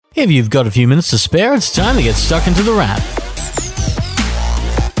If you've got a few minutes to spare, it's time to get stuck into the wrap.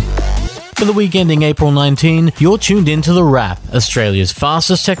 For the week ending April 19, you're tuned into The Wrap, Australia's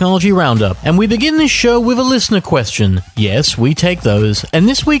fastest technology roundup, and we begin this show with a listener question. Yes, we take those, and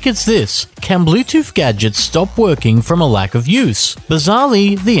this week it's this: can Bluetooth gadgets stop working from a lack of use?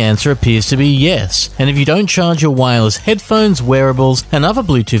 Bizarrely, the answer appears to be yes, and if you don't charge your wireless headphones, wearables, and other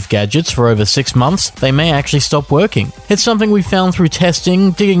Bluetooth gadgets for over 6 months, they may actually stop working. It's something we found through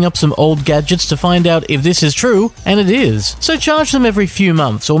testing, digging up some old gadgets to find out if this is true, and it is. So charge them every few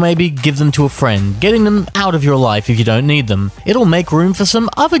months, or maybe give them to a friend, getting them out of your life if you don't need them. It'll make room for some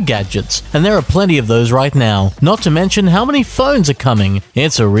other gadgets, and there are plenty of those right now. Not to mention how many phones are coming.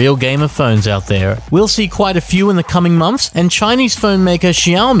 It's a real game of phones out there. We'll see quite a few in the coming months, and Chinese phone maker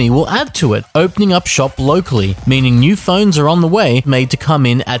Xiaomi will add to it, opening up shop locally, meaning new phones are on the way, made to come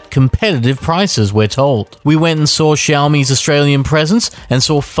in at competitive prices, we're told. We went and saw Xiaomi's Australian presence and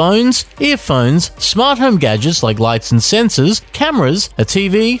saw phones, earphones, smart home gadgets like lights and sensors, cameras, a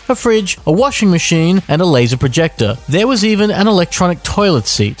TV, a fridge, a washing machine, and a laser projector. There was even an electronic toilet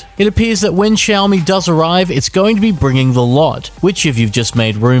seat. It appears that when Xiaomi does arrive, it's going to be bringing the lot, which if you've just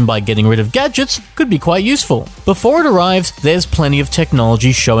made room by getting rid of gadgets, could be quite useful. Before it arrives, there's plenty of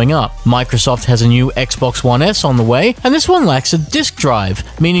technology showing up. Microsoft has a new Xbox One S on the way, and this one lacks a disk drive,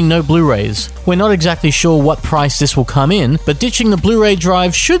 meaning no Blu-rays. We're not exactly sure what price this will come in, but ditching the Blu-ray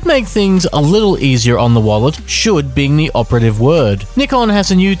drive should make things a little easier on the wallet, should being the operative word. Nikon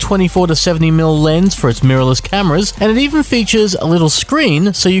has a new 24 to 70mm lens for its mirrorless cameras, and it even features a little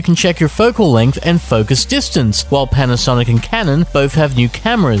screen so you can check your focal length and focus distance, while Panasonic and Canon both have new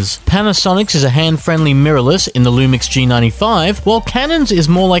cameras. Panasonic's is a hand-friendly mirrorless in the Lumix G95, while Canon's is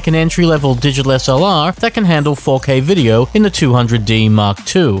more like an entry-level digital SLR that can handle 4K video in the 200D Mark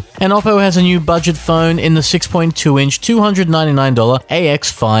II. And Oppo has a new budget phone in the 6.2-inch $299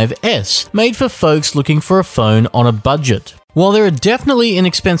 AX5S, made for folks looking for a phone on a budget. While there are definitely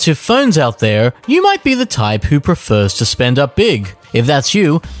inexpensive phones out there, you might be the type who prefers to spend up big. If that's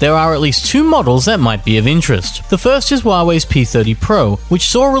you, there are at least 2 models that might be of interest. The first is Huawei's P30 Pro, which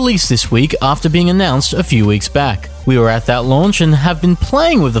saw release this week after being announced a few weeks back. We were at that launch and have been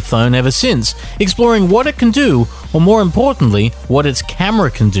playing with the phone ever since, exploring what it can do, or more importantly, what its camera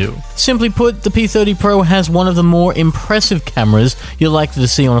can do. Simply put, the P30 Pro has one of the more impressive cameras you're likely to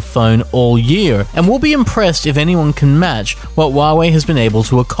see on a phone all year, and we'll be impressed if anyone can match what Huawei has been able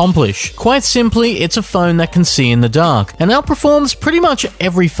to accomplish. Quite simply, it's a phone that can see in the dark, and outperforms pretty much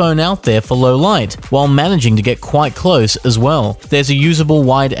every phone out there for low light, while managing to get quite close as well. There's a usable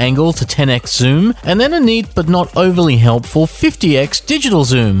wide angle to 10x zoom, and then a neat but not overly helpful 50x digital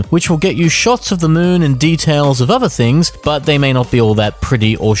zoom, which will get you shots of the moon and details of other things, but they may not be all that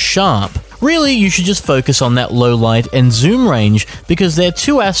pretty or sharp. Really, you should just focus on that low light and zoom range, because they're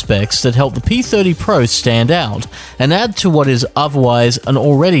 2 aspects that help the P30 Pro stand out and add to what is otherwise an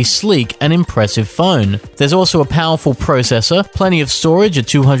already sleek and impressive phone. There's also a powerful processor, plenty of storage at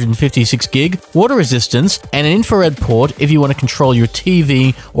 256GB, water resistance, and an infrared port if you want to control your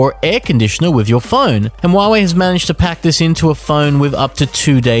TV or air conditioner with your phone. And Huawei has managed to pack this into a phone with up to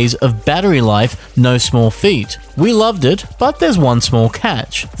 2 days of battery life, no small feat. We loved it, but there's one small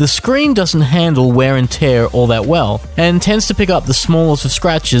catch. The screen doesn't handle wear and tear all that well, and tends to pick up the smallest of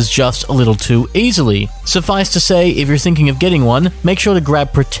scratches just a little too easily. Suffice to say, if you're thinking of getting one, make sure to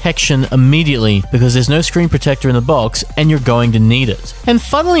grab protection immediately, because there's no screen protector in the box, and you're going to need it. And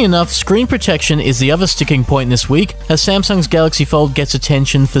funnily enough, screen protection is the other sticking point this week, as Samsung's Galaxy Fold gets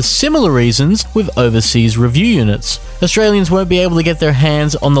attention for similar reasons with overseas review units. Australians won't be able to get their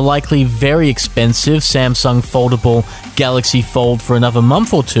hands on the likely very expensive Samsung foldable Galaxy Fold for another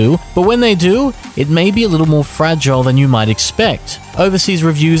month or two, but when they do, it may be a little more fragile than you might expect. Overseas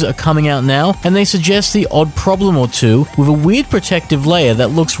reviews are coming out now, and they suggest the odd problem or two with a weird protective layer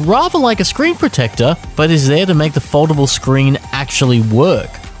that looks rather like a screen protector, but is there to make the foldable screen actually work.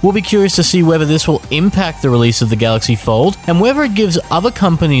 We'll be curious to see whether this will impact the release of the Galaxy Fold, and whether it gives other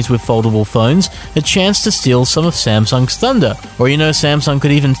companies with foldable phones a chance to steal some of Samsung's thunder. Or Samsung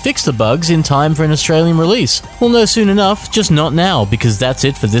could even fix the bugs in time for an Australian release. We'll know soon enough, just not now, because that's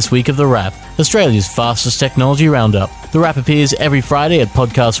it for this week of The Wrap, Australia's fastest technology roundup. The Wrap appears every Friday at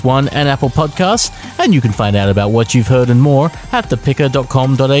Podcast One and Apple Podcasts, and you can find out about what you've heard and more at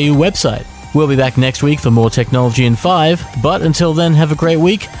thepicker.com.au website. We'll be back next week for more Technology in 5, but until then, have a great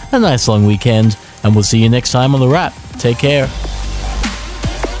week, a nice long weekend, and we'll see you next time on The Wrap. Take care.